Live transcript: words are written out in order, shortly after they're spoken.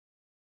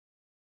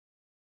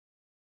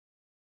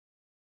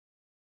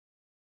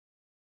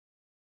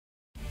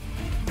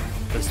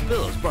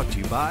Bill is brought to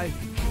you by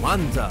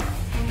Lanza,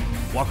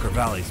 Walker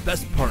Valley's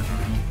best partner.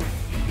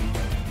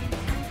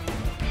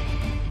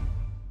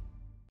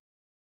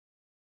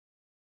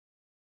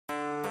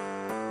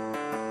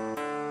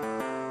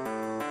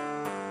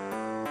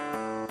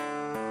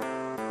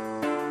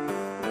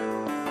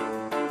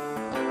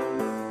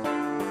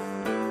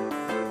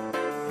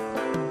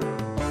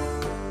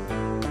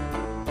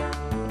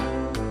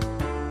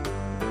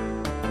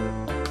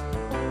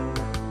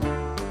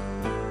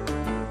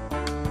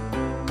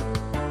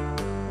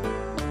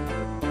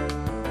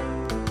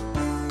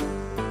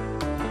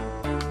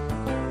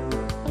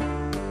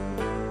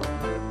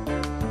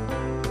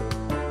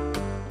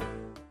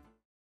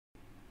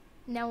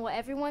 Now will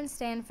everyone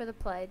stand for the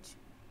pledge?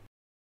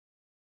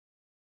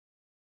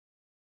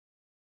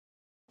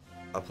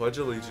 I pledge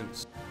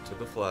allegiance to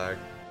the flag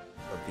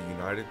of the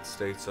United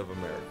States of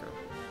America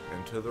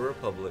and to the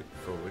republic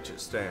for which it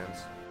stands,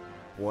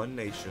 one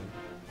nation,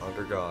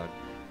 under God,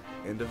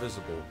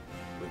 indivisible,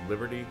 with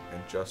liberty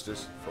and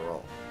justice for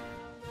all.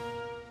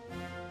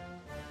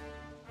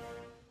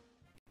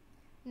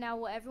 Now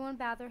will everyone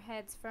bow their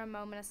heads for a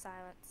moment of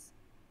silence?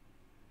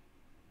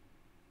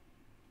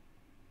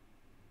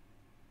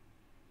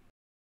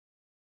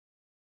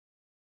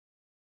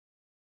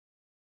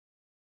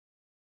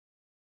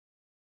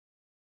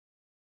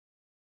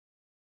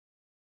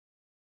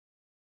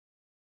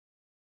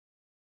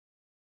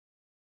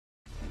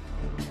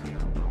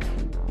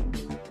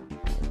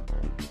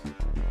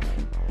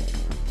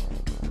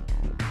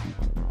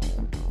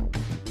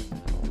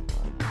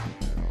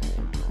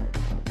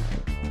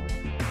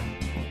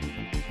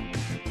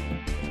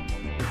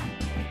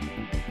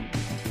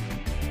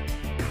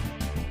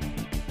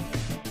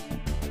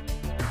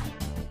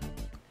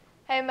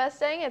 Hey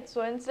Mustang, it's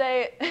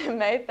Wednesday,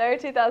 May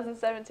 3rd,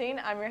 2017.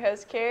 I'm your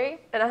host, Carrie.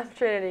 And I'm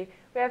Trinity.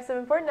 We have some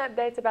important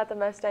updates about the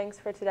Mustangs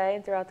for today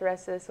and throughout the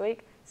rest of this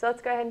week. So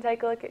let's go ahead and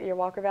take a look at your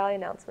Walker Valley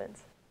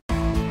announcements.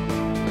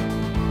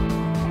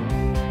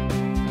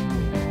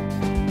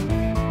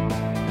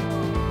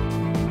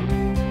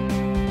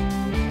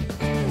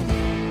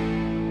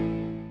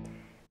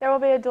 There will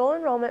be a dual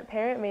enrollment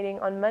parent meeting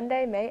on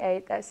Monday, May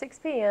 8th at 6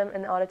 p.m.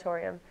 in the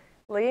auditorium.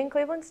 Lee and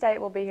Cleveland State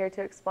will be here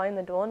to explain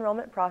the dual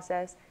enrollment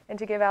process and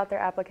to give out their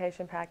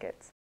application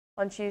packets.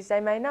 On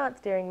Tuesday, May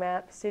 9th during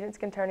MAP, students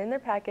can turn in their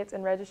packets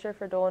and register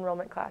for dual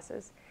enrollment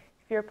classes.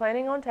 If you are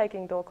planning on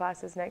taking dual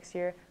classes next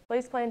year,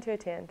 please plan to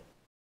attend.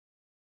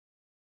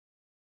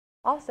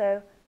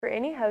 Also, for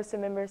any HOSA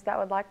members that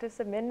would like to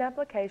submit an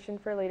application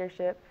for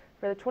leadership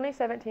for the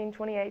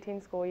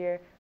 2017-2018 school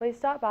year, please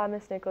stop by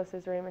Ms.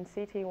 Nicholas's room in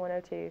CT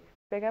 102 to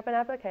pick up an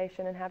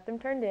application and have them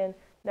turned in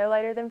no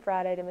later than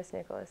Friday to Ms.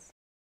 Nicholas.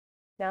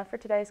 Now for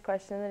today's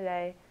question of the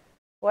day,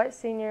 what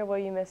senior will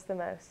you miss the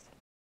most?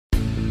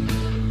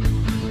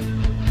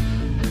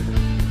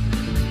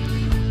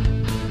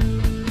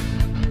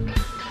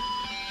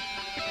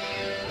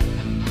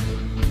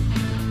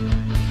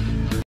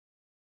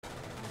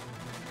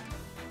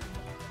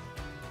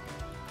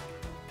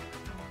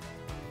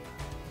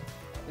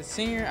 The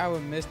senior I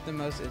would miss the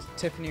most is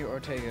Tiffany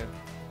Ortega.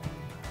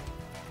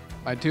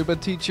 My tuba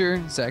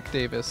teacher, Zach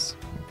Davis.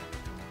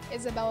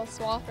 Isabella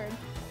Swafford.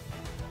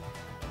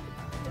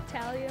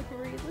 Natalia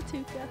Marie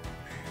Latuca.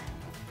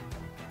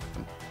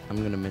 I'm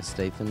going to miss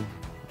Dathan.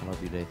 I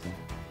love you, Dathan.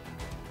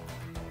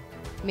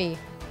 Me,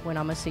 when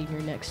I'm a senior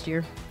next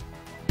year.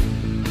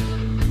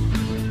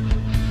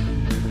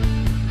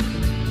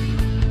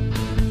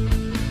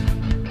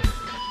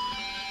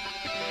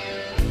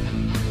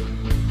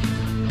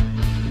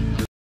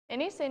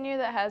 Any senior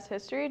that has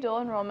history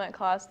dual enrollment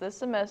class this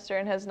semester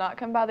and has not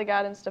come by the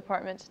guidance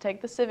department to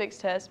take the civics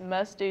test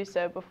must do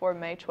so before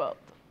May 12th.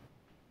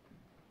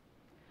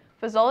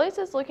 Fazoli's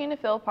is looking to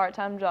fill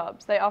part-time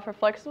jobs. They offer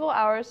flexible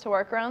hours to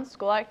work around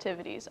school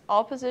activities.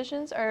 All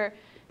positions are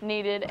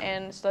needed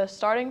and the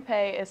starting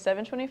pay is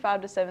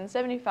 $7.25 to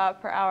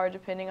 $7.75 per hour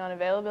depending on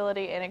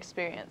availability and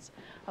experience.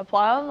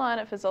 Apply online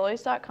at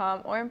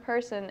fazolis.com or in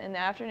person in the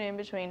afternoon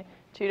between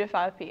 2 to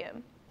 5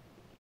 p.m.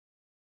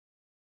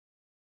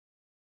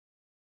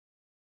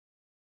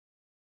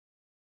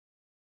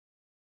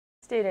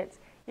 Students,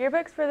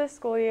 yearbooks for this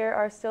school year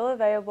are still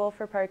available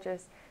for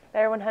purchase. They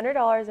are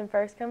 $100 and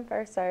first come,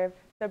 first served,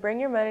 so bring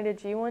your money to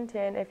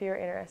G110 if you are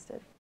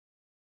interested.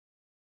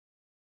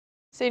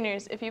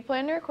 Seniors, if you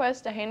plan to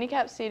request a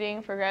handicap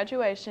seating for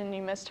graduation,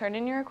 you must turn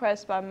in your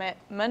request by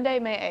Monday,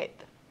 May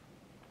 8th.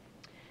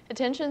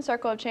 Attention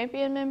Circle of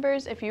Champion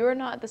members, if you are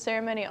not at the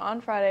ceremony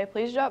on Friday,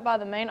 please drop by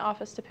the main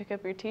office to pick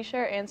up your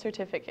t-shirt and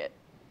certificate.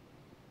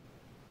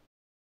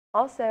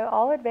 Also,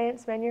 all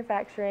advanced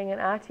manufacturing and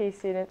IT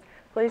students,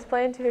 please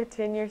plan to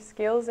attend your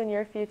Skills in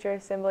Your Future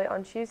assembly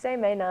on Tuesday,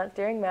 May 9th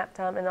during MAP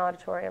time in the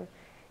auditorium.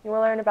 You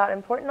will learn about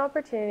important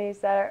opportunities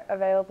that are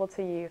available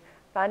to you.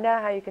 Find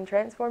out how you can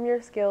transform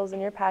your skills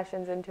and your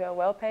passions into a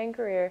well-paying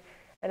career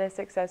and a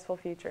successful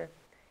future.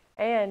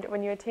 And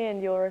when you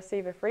attend, you will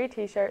receive a free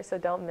t-shirt, so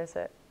don't miss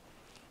it.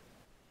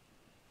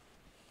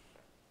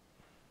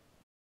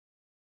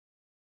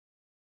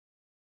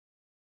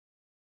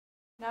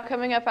 Now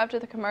coming up after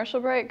the commercial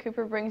break,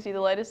 Cooper brings you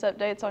the latest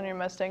updates on your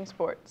Mustang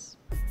sports.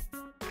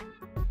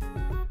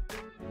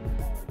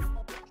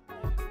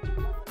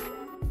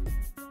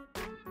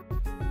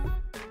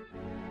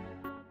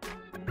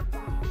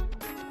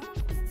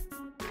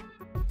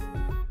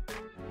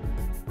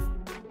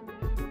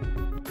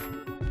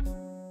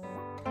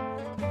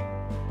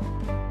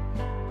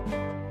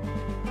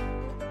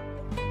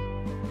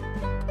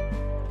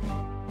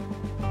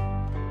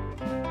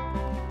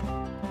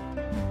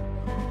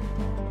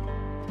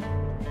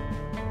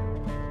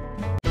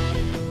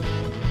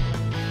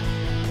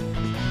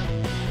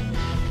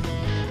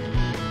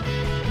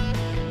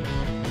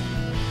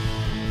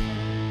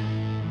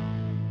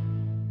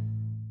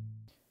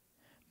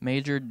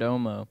 Major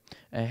domo,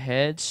 a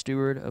head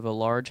steward of a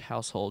large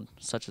household,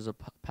 such as a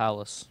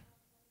palace.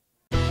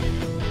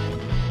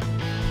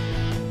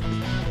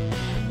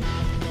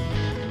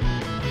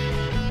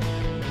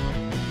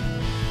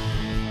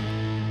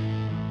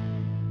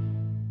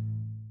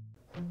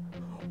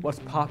 What's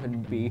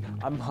poppin', B?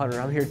 I'm Hunter.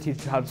 I'm here to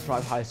teach you how to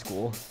survive high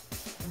school.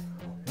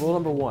 Rule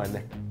number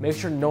 1, make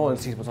sure no one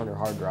sees what's on your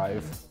hard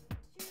drive.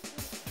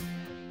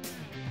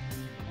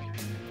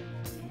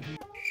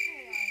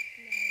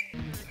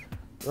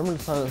 Remember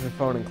to silence your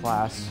phone in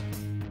class.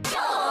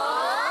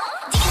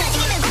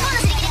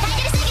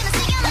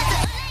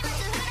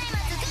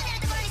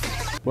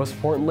 Most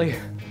importantly,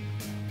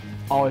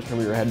 always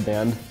remember your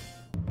headband.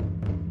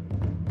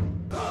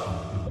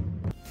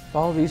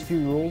 Follow these few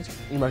rules,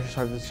 you might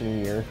start this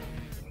new year.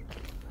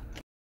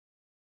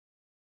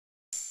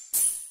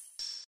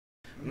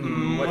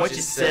 What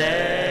you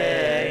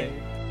say?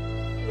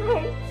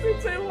 No,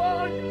 Sensei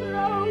Long,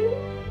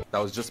 no! That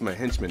was just my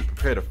henchman.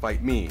 Prepare to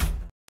fight me.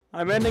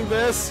 I'm ending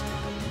this.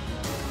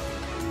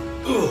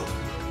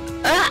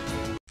 Ah!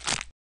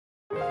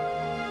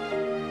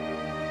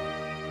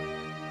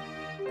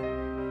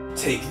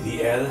 Take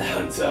the L,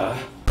 Hunter.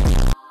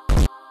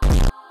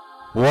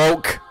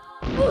 Woke.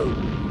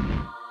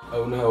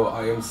 Oh no,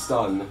 I am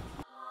stunned.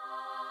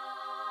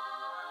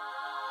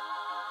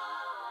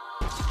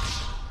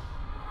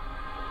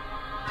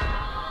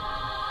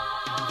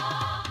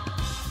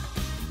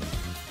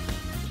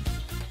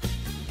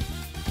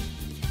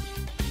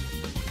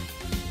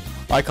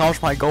 I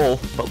accomplished my goal,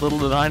 but little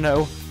did I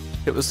know,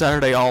 it was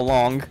Saturday all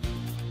along.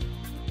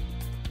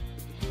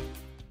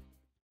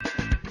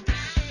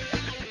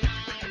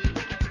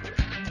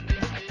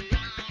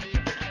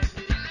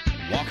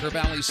 Walker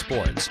Valley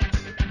Sports.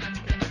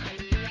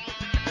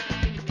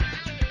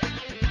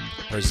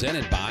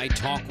 Presented by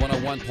Talk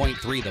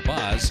 101.3 The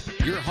Buzz,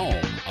 your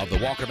home of the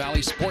Walker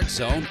Valley Sports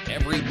Zone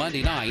every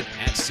Monday night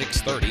at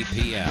 6:30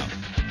 p.m.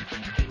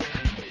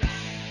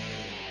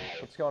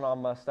 What's going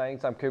on,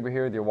 Mustangs? I'm Cooper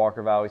here with your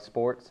Walker Valley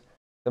Sports.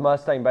 The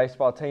Mustang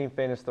baseball team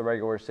finished the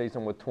regular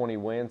season with 20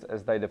 wins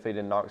as they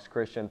defeated Knox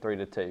Christian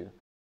 3-2.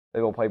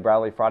 They will play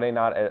Bradley Friday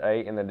night at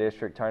 8 in the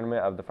district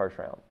tournament of the first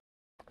round.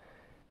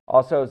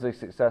 Also, it was a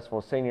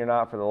successful senior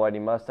night for the Lady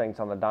Mustangs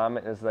on the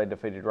diamond as they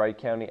defeated Ray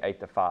County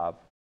 8-5.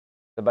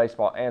 The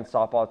baseball and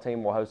softball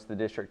team will host the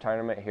district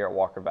tournament here at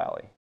Walker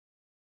Valley.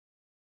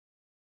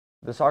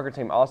 The soccer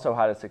team also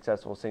had a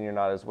successful senior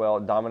night as well,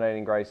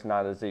 dominating Grace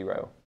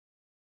 9-0.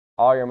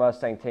 All your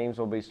Mustang teams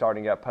will be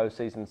starting up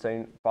postseason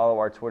soon. Follow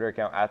our Twitter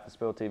account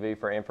 @TheSpillTV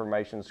for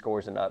information,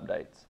 scores, and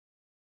updates.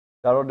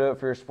 That'll do it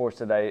for your sports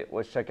today.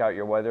 Let's check out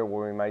your weather,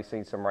 where we may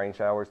see some rain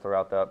showers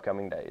throughout the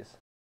upcoming days.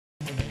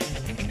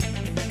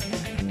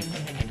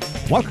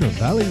 Walker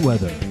Valley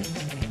weather.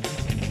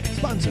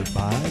 Sponsored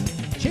by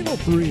Channel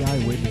 3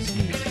 Eyewitness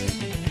News.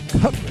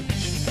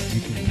 Coverage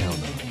you can count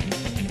on.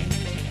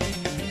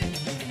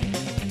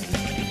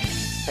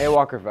 Hey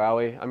Walker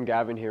Valley, I'm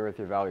Gavin here with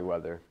your Valley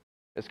weather.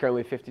 It's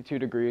currently 52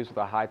 degrees with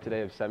a high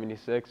today of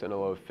 76 and a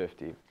low of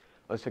 50.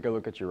 Let's take a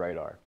look at your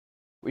radar.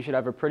 We should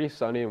have a pretty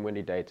sunny and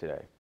windy day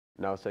today.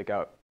 Now let's take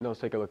a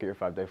look at your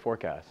 5-day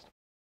forecast.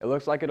 It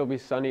looks like it'll be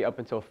sunny up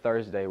until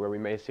Thursday, where we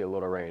may see a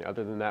little rain.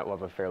 Other than that, we'll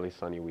have a fairly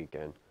sunny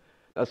weekend.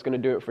 That's going to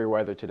do it for your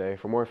weather today.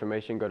 For more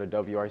information, go to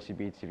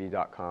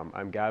WRCBTV.com.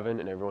 I'm Gavin,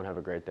 and everyone have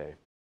a great day.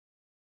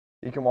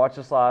 You can watch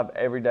us live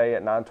every day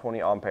at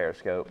 9:20 on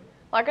Periscope.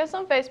 Like us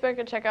on Facebook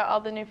and check out all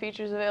the new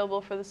features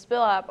available for the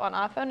Spill app on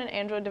iPhone and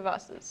Android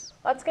devices.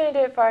 That's going to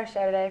do it for our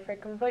show today. For a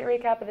complete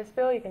recap of the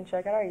Spill, you can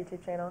check out our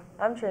YouTube channel.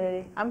 I'm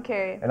Trinity. I'm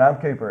Carrie. And I'm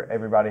Cooper.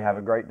 Everybody have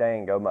a great day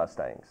and go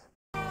Mustangs.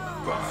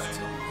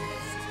 But